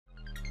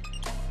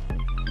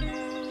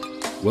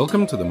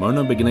Welcome to the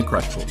Mono Beginner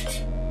Crash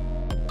Course.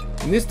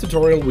 In this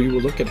tutorial we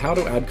will look at how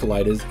to add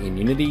colliders in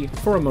Unity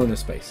for a Mono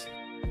space.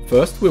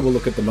 First we will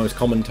look at the most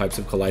common types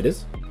of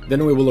colliders,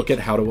 then we will look at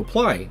how to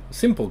apply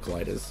simple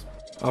colliders.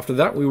 After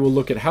that we will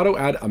look at how to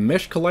add a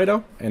mesh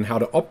collider and how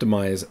to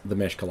optimize the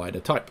mesh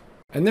collider type.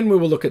 And then we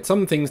will look at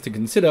some things to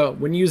consider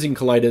when using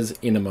colliders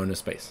in a Mono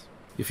space.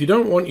 If you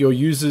don't want your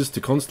users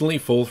to constantly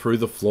fall through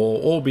the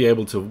floor or be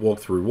able to walk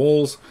through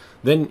walls,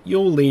 then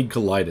you'll need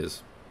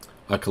colliders.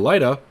 A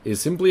collider is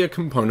simply a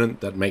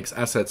component that makes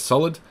assets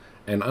solid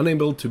and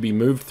unable to be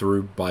moved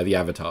through by the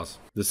avatars.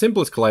 The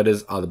simplest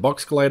colliders are the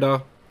box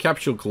collider,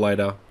 capsule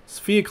collider,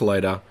 sphere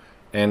collider,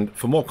 and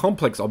for more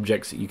complex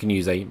objects you can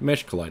use a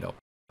mesh collider.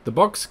 The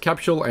box,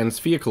 capsule, and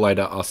sphere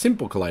collider are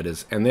simple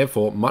colliders and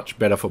therefore much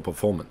better for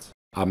performance.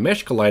 A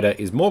mesh collider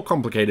is more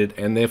complicated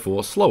and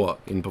therefore slower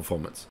in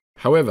performance.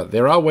 However,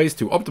 there are ways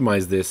to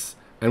optimize this,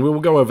 and we will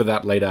go over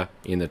that later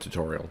in the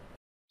tutorial.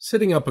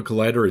 Setting up a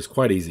collider is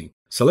quite easy.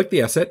 Select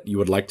the asset you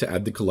would like to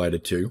add the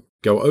collider to,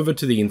 go over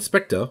to the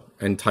inspector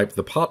and type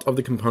the part of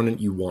the component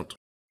you want.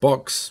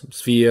 Box,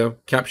 sphere,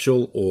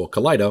 capsule, or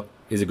collider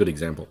is a good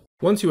example.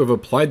 Once you have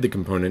applied the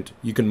component,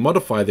 you can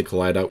modify the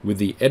collider with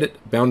the Edit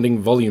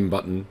Bounding Volume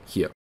button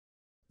here.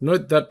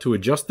 Note that to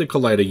adjust the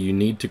collider you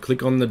need to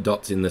click on the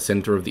dots in the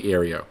center of the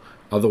area,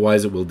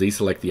 otherwise it will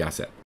deselect the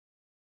asset.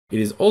 It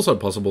is also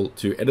possible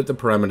to edit the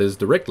parameters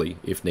directly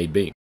if need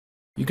be.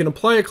 You can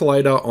apply a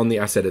collider on the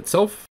asset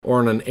itself or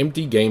on an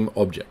empty game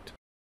object.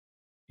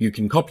 You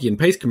can copy and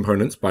paste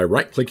components by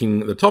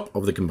right-clicking the top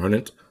of the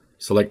component,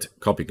 select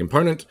Copy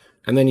Component,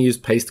 and then use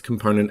Paste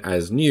Component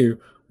as New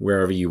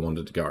wherever you want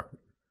it to go.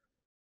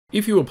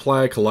 If you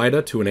apply a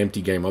collider to an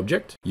empty game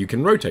object, you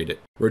can rotate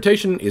it.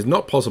 Rotation is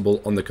not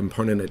possible on the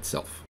component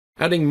itself.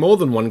 Adding more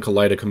than one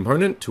collider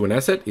component to an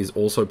asset is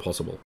also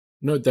possible.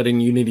 Note that in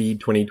Unity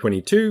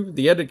 2022,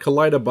 the Edit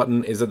Collider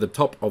button is at the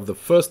top of the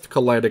first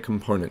collider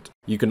component.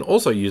 You can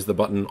also use the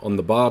button on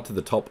the bar to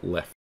the top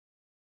left.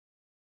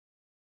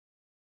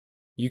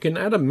 You can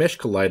add a mesh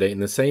collider in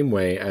the same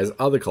way as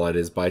other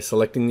colliders by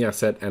selecting the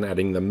asset and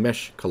adding the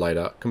mesh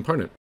collider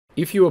component.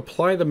 If you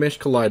apply the mesh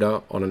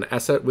collider on an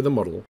asset with a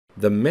model,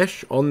 the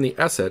mesh on the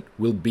asset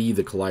will be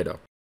the collider.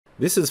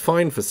 This is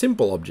fine for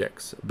simple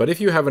objects, but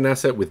if you have an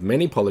asset with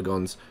many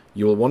polygons,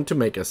 you will want to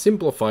make a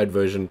simplified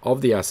version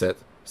of the asset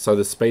so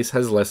the space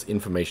has less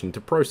information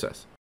to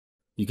process.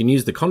 You can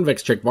use the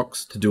convex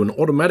checkbox to do an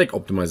automatic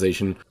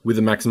optimization with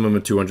a maximum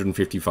of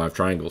 255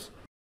 triangles.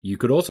 You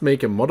could also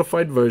make a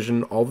modified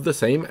version of the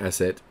same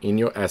asset in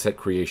your asset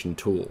creation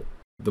tool.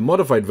 The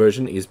modified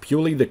version is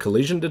purely the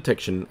collision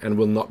detection and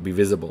will not be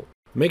visible.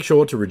 Make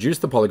sure to reduce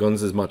the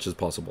polygons as much as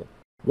possible.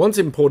 Once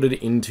imported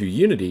into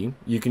Unity,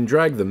 you can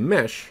drag the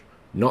mesh,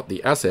 not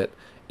the asset,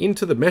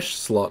 into the mesh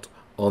slot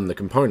on the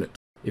component.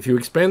 If you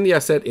expand the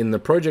asset in the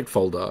project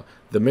folder,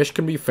 the mesh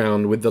can be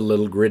found with the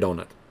little grid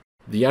on it.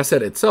 The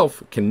asset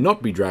itself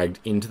cannot be dragged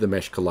into the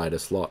mesh collider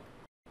slot.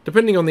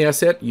 Depending on the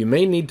asset, you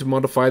may need to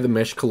modify the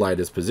mesh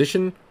collider's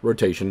position,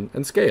 rotation,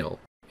 and scale.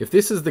 If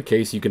this is the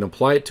case, you can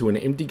apply it to an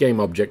empty game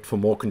object for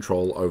more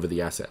control over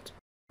the asset.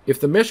 If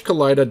the mesh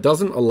collider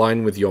doesn't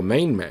align with your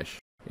main mesh,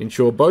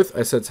 ensure both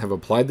assets have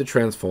applied the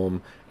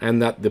transform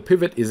and that the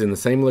pivot is in the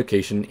same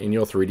location in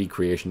your 3D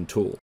creation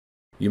tool.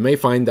 You may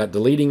find that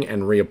deleting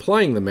and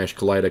reapplying the mesh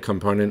collider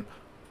component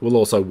will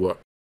also work.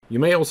 You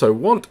may also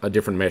want a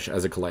different mesh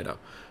as a collider,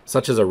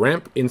 such as a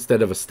ramp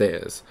instead of a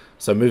stairs,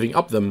 so moving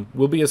up them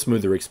will be a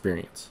smoother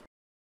experience.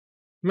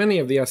 Many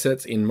of the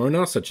assets in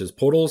Mona, such as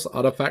portals,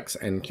 artifacts,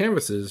 and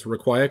canvases,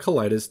 require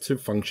colliders to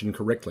function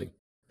correctly.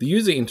 The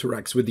user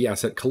interacts with the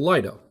asset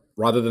collider,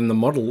 rather than the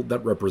model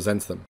that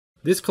represents them.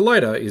 This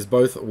collider is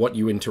both what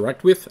you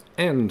interact with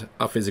and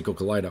a physical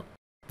collider.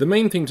 The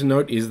main thing to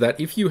note is that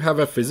if you have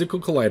a physical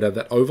collider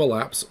that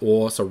overlaps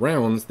or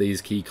surrounds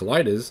these key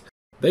colliders,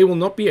 they will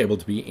not be able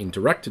to be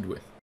interacted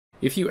with.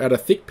 If you add a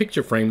thick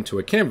picture frame to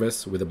a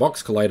canvas with a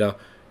box collider,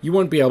 you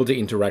won't be able to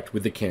interact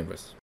with the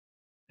canvas.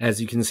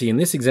 As you can see in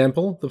this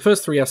example, the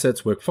first three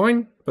assets work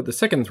fine, but the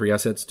second three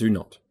assets do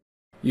not.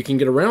 You can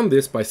get around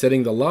this by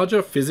setting the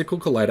larger physical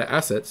collider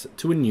assets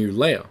to a new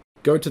layer.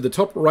 Go to the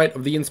top right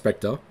of the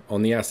inspector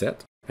on the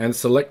asset and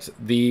select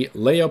the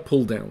Layer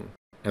pull-down,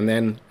 and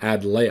then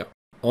Add Layer.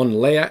 On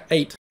Layer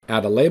 8,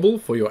 add a label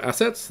for your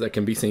assets that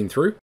can be seen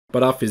through,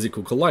 but are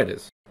physical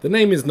colliders. The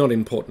name is not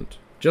important,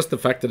 just the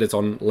fact that it's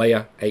on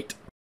Layer 8.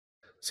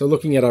 So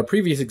looking at our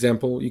previous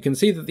example, you can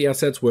see that the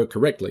assets work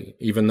correctly,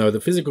 even though the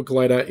physical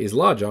collider is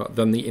larger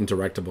than the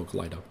interactable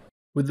collider.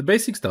 With the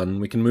basics done,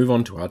 we can move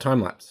on to our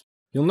timelapse.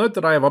 You'll note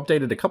that I have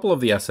updated a couple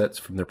of the assets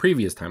from the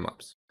previous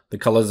timelapse. The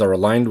colors are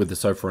aligned with the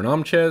sofa and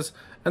armchairs,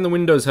 and the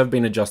windows have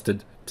been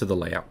adjusted to the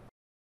layout.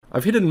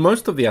 I've hidden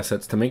most of the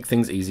assets to make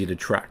things easy to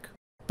track,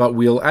 but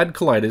we'll add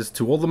colliders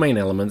to all the main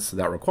elements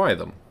that require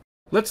them.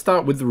 Let's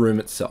start with the room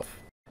itself.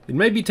 It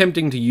may be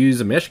tempting to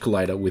use a mesh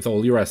collider with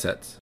all your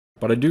assets,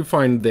 but I do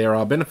find there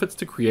are benefits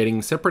to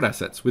creating separate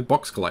assets with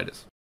box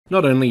colliders.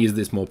 Not only is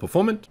this more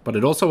performant, but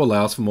it also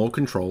allows for more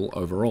control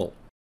overall.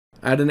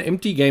 Add an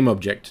empty game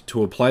object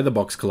to apply the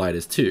box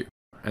colliders to.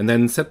 and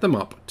then set them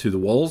up to the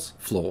walls,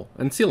 floor,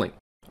 and ceiling.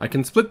 I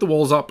can split the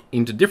walls up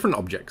into different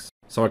objects,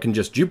 so I can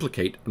just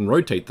duplicate and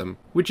rotate them,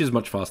 which is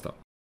much faster.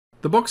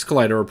 The box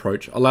collider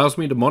approach allows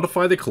me to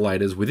modify the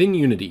colliders within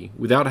Unity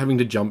without having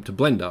to jump to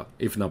Blender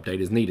if an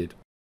update is needed.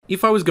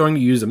 If I was going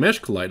to use a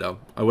mesh collider,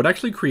 I would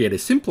actually create a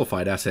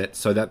simplified asset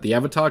so that the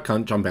avatar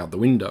can't jump out the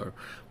window,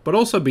 but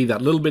also be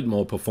that little bit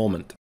more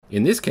performant.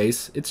 In this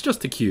case, it's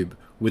just a cube,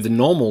 with the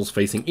normals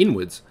facing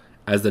inwards,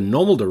 as the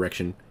normal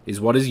direction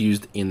is what is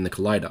used in the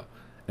collider,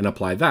 and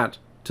apply that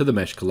to the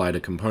mesh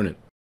collider component.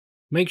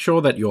 Make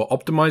sure that your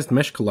optimized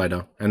mesh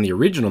collider and the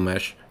original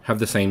mesh have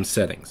the same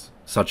settings,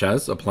 such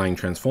as applying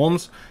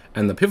transforms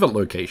and the pivot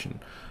location,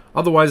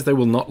 otherwise they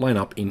will not line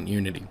up in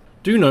Unity.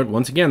 Do note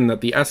once again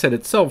that the asset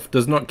itself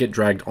does not get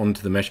dragged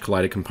onto the mesh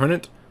collider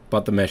component,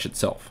 but the mesh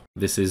itself.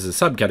 This is a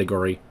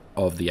subcategory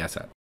of the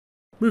asset.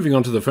 Moving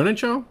on to the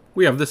furniture,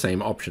 we have the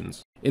same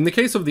options. In the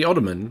case of the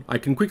ottoman, I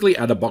can quickly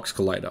add a box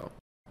collider.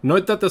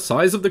 Note that the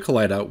size of the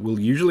collider will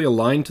usually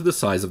align to the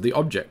size of the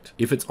object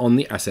if it's on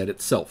the asset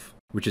itself,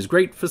 which is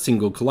great for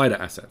single collider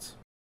assets.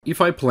 If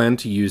I plan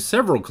to use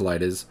several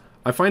colliders,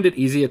 I find it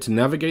easier to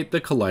navigate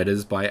the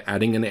colliders by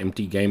adding an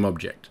empty game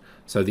object,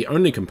 so the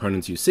only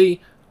components you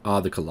see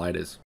are the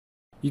colliders.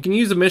 You can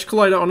use a mesh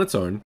collider on its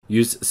own,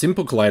 use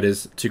simple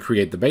colliders to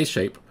create the base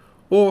shape,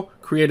 or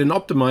create an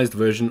optimized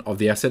version of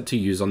the asset to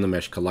use on the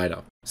mesh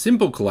collider.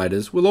 Simple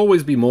colliders will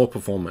always be more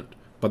performant,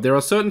 but there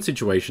are certain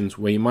situations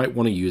where you might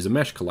want to use a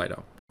mesh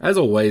collider. As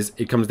always,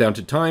 it comes down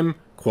to time,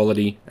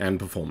 quality, and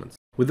performance.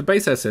 With the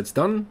base assets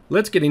done,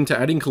 let's get into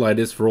adding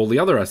colliders for all the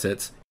other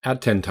assets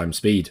at 10 times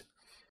speed.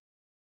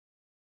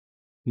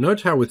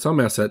 Note how with some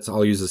assets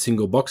I'll use a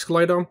single box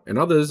collider, and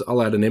others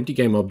I'll add an empty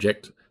game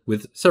object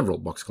with several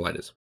box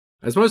colliders.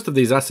 As most of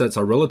these assets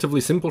are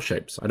relatively simple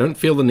shapes, I don't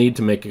feel the need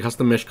to make a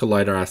custom mesh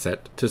collider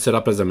asset to set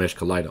up as a mesh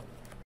collider.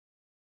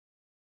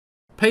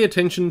 Pay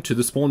attention to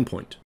the spawn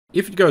point.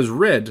 If it goes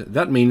red,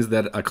 that means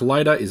that a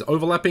collider is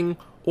overlapping,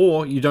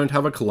 or you don't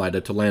have a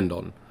collider to land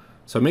on.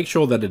 So make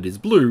sure that it is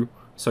blue,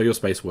 so your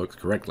space works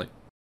correctly.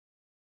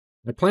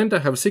 I plan to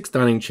have 6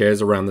 dining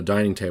chairs around the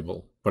dining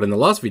table, but in the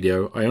last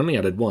video I only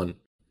added 1.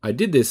 I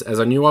did this as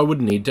I knew I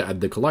would need to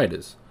add the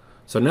colliders.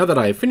 So now that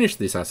I have finished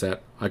this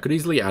asset, I could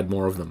easily add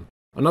more of them.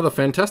 Another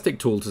fantastic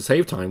tool to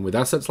save time with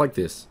assets like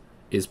this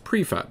is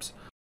prefabs.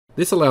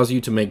 This allows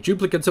you to make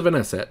duplicates of an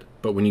asset,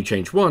 but when you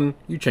change one,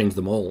 you change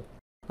them all.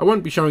 I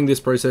won't be showing this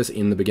process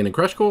in the beginner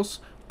crash course,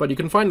 but you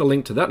can find a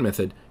link to that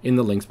method in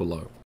the links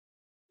below.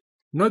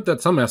 Note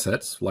that some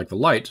assets, like the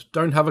light,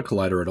 don't have a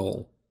collider at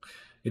all.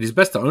 It is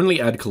best to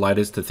only add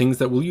colliders to things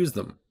that will use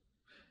them.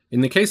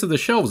 In the case of the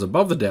shelves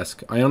above the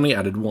desk, I only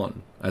added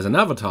 1, as an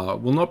avatar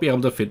will not be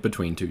able to fit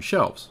between 2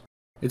 shelves.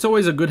 It's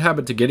always a good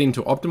habit to get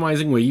into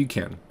optimizing where you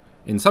can.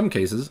 In some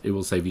cases, it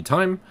will save you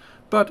time,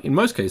 but in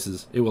most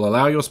cases, it will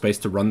allow your space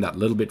to run that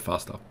little bit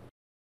faster.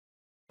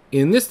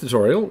 In this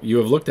tutorial, you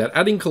have looked at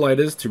adding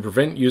colliders to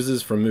prevent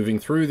users from moving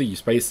through the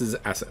space's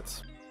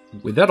assets.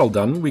 With that all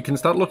done, we can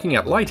start looking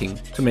at lighting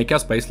to make our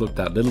space look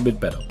that little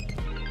bit better.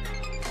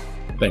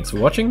 Thanks for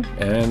watching,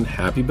 and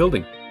happy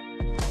building!